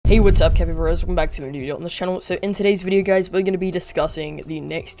Hey, what's up, capybaras? Welcome back to a new video on this channel. So in today's video, guys, we're going to be discussing the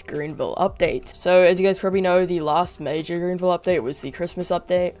next Greenville update. So as you guys probably know, the last major Greenville update was the Christmas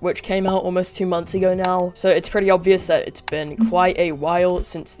update, which came out almost 2 months ago now. So it's pretty obvious that it's been quite a while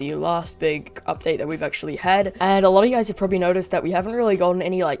since the last big update that we've actually had. And a lot of you guys have probably noticed that we haven't really gotten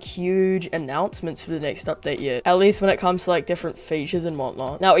any like huge announcements for the next update yet, at least when it comes to like different features and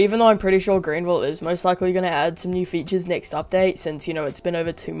whatnot. Now, even though I'm pretty sure Greenville is most likely going to add some new features next update, since, you know, it's been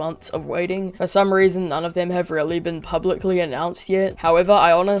over 2 months of waiting, for some reason none of them have really been publicly announced yet. However,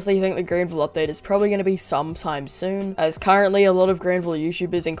 I honestly think the Greenville update is probably going to be sometime soon, as currently a lot of Greenville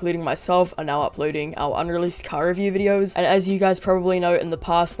YouTubers, including myself, are now uploading our unreleased car review videos, and as you guys probably know, in the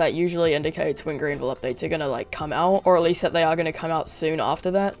past that usually indicates when Greenville updates are going to like come out, or at least that they are going to come out soon after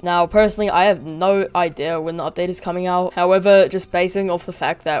that. Now personally, I have no idea when the update is coming out. However, just basing off the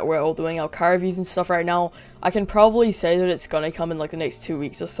fact that we're all doing our car reviews and stuff right now, I can probably say that it's gonna come in like the next 2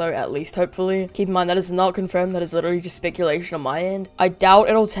 weeks or so, at least, hopefully. Keep in mind that is not confirmed, that is literally just speculation on my end. I doubt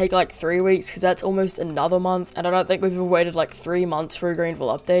it'll take like 3 weeks, because that's almost another month, and I don't think we've waited like 3 months for a Greenville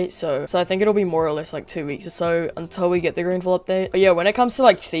update, so I think it'll be more or less like 2 weeks or so until we get the Greenville update. But yeah, when it comes to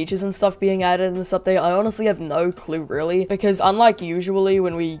like features and stuff being added in this update, I honestly have no clue really, because unlike usually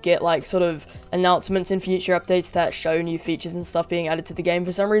when we get like sort of announcements in future updates that show new features and stuff being added to the game,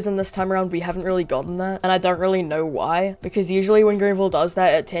 for some reason this time around we haven't really gotten that, and I don't really know why, because usually when Greenville does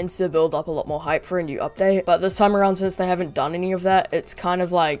that, it tends to build up a lot more hype for a new update. But this time around, since they haven't done any of that, it's kind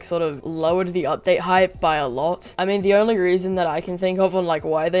of like sort of lowered the update hype by a lot. I mean, the only reason that I can think of on like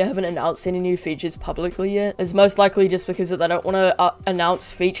why they haven't announced any new features publicly yet is most likely just because that they don't want to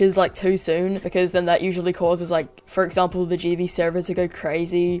announce features like too soon, because then that usually causes like, for example, the GV server to go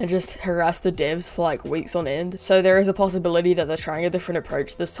crazy and just harass the devs for like weeks on end. So there is a possibility that they're trying a different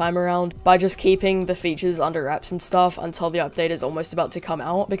approach this time around by just keeping the features under wraps and stuff until the update is almost about to come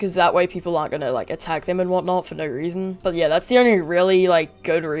out, because that way people aren't gonna like attack them and whatnot for no reason. But yeah, that's the only really like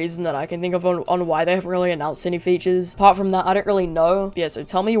good reason that I can think of on why they haven't really announced any features. Apart from that, I don't really know. But yeah, so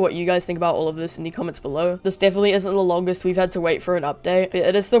tell me what you guys think about all of this in the comments below. This definitely isn't the longest we've had to wait for an update.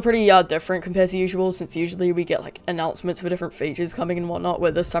 It is still pretty different compared to usual, since usually we get like announcements for different features coming and whatnot,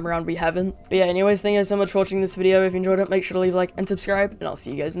 where this time around we haven't. But yeah, anyways, thank you guys so much for watching this video. If you enjoyed it, make sure to leave a like and subscribe, and I'll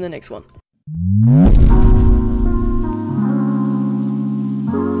see you guys in the next one.